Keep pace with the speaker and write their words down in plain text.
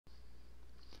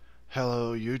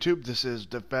Hello YouTube, this is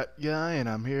the Fat Guy and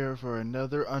I'm here for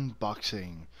another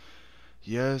unboxing.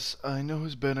 Yes, I know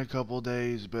it's been a couple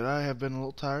days, but I have been a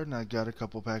little tired and I got a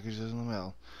couple packages in the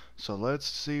mail. So let's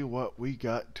see what we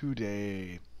got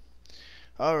today.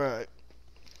 Alright,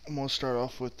 I'm going to start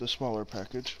off with the smaller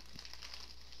package.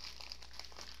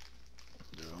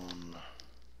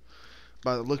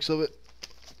 By the looks of it,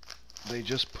 they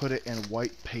just put it in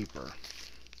white paper.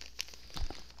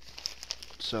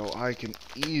 So I can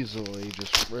easily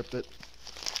just rip it.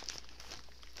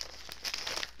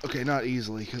 Okay, not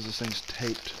easily because this thing's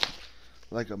taped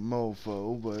like a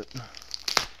mofo, but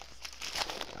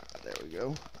there we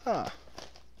go.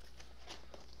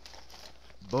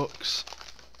 Books.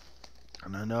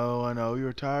 And I know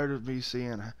you're tired of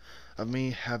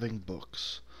me having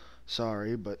books.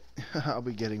 Sorry, but I'll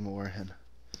be getting more in.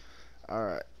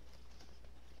 Alright.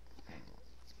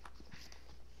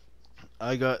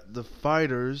 I got the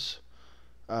Fighters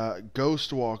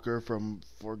Ghost Walker from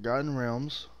Forgotten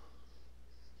Realms.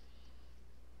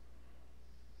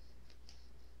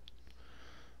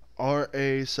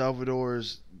 R.A.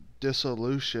 Salvador's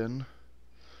Dissolution.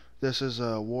 This is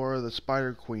War of the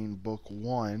Spider Queen Book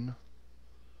 1.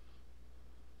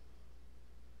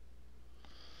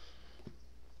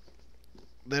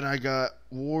 Then I got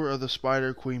War of the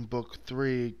Spider Queen Book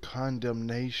 3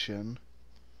 Condemnation.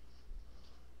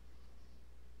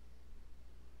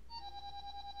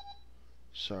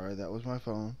 Sorry, that was my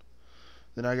phone.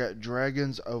 Then I got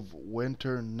Dragons of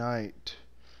Winter Night.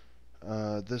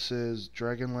 This is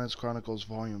Dragonlance Chronicles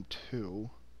Volume 2.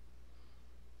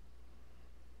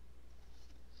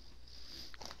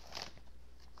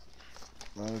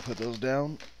 Let me put those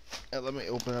down, and let me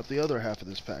open up the other half of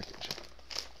this package.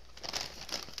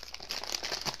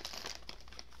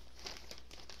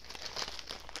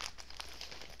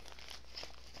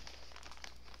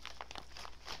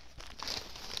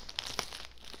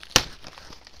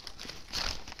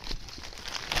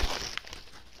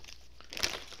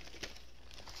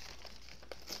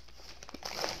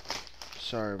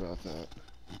 Sorry about that.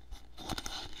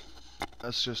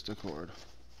 That's just a cord.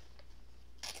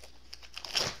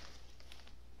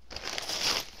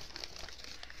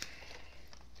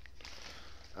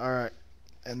 Alright,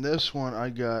 and this one I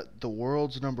got The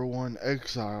World's #1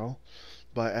 Exile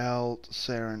by Al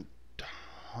Sarantano.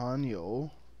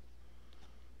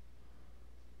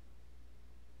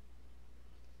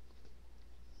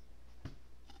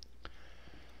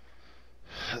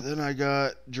 Then I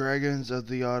got Dragons of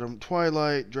the Autumn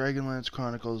Twilight, Dragonlance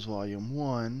Chronicles Volume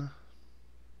 1.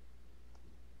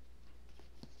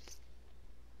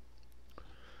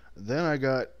 Then I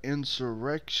got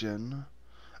Insurrection.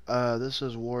 This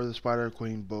is War of the Spider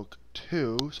Queen Book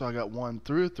 2, so I got 1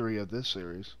 through 3 of this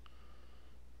series.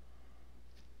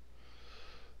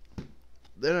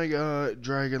 Then I got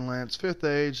Dragonlance 5th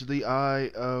Age, The Eye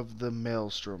of the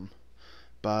Maelstrom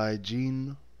by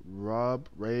Gene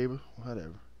Rabe,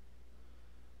 whatever.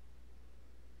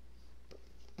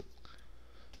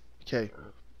 Okay.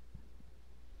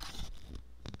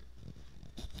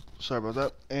 Sorry about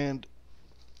that. And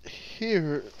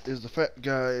here is the Fat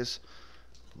Guy's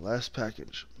last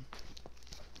package.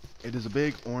 It is a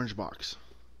big orange box.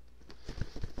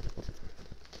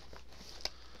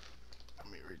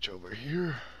 Let me reach over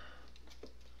here.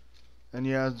 And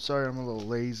yeah, I'm sorry I'm a little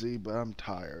lazy, but I'm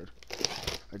tired.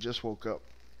 I just woke up.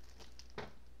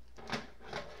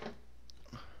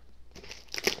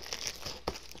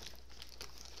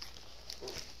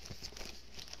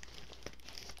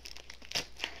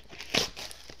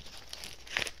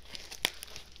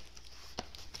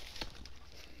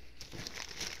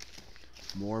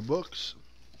 More books.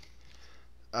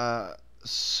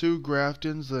 Sue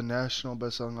Grafton's the national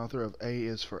best-selling author of A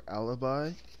is for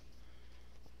Alibi.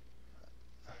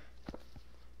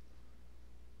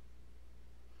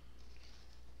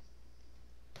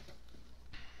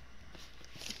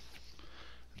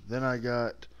 Then I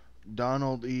got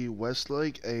Donald E.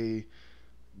 Westlake, a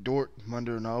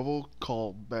Dortmunder novel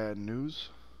called Bad News.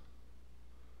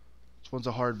 This one's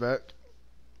a hardback.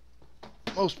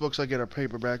 Most books I get are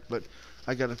paperback, but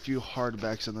I got a few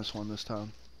hardbacks in this one this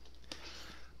time.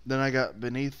 Then I got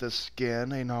Beneath the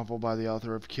Skin, a novel by the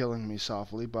author of Killing Me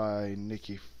Softly by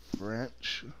Nikki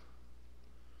French.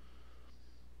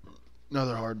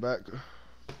 Another hardback.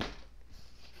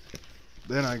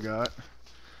 Then I got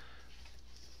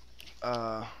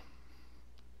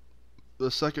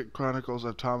The Second Chronicles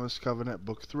of Thomas Covenant,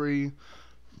 Book 3,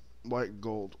 White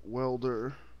Gold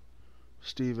Welder,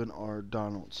 Stephen R.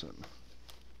 Donaldson.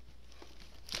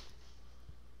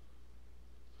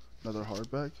 Another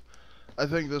hardback. I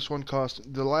think this one cost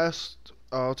the last.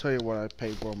 I'll tell you what I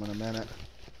paid for them in a minute.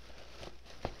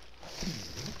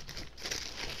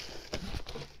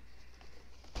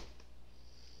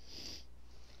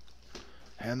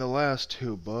 And the last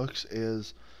two books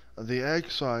is The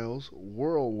Exile's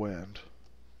Whirlwind.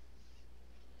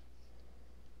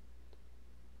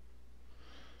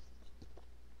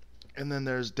 And then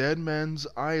there's Dead Men's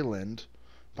Island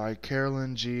by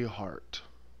Carolyn G. Hart.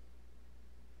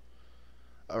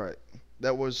 Alright,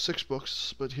 that was 6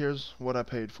 books, but here's what I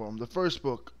paid for them. The first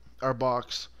book, our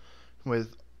box,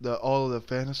 with all of the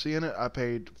fantasy in it, I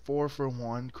paid 4 for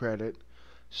 1 credit,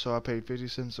 so I paid 50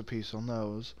 cents a piece on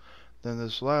those. Then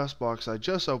this last box I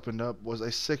just opened up was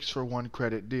a 6 for 1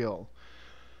 credit deal.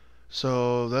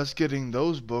 So that's getting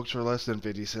those books for less than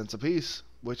 50 cents a piece,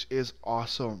 which is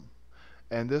awesome.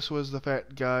 And this was the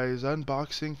Fat Guy's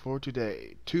unboxing for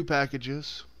today. 2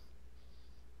 packages,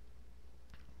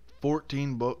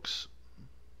 14 books.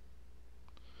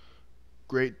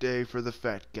 Great day for the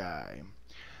Fat Guy.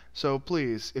 So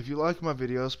please, if you like my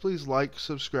videos, please like,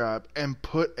 subscribe, and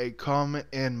put a comment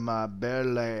in my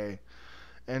belly.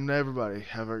 And everybody,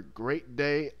 have a great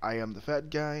day. I am the Fat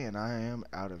Guy, and I am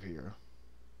out of here.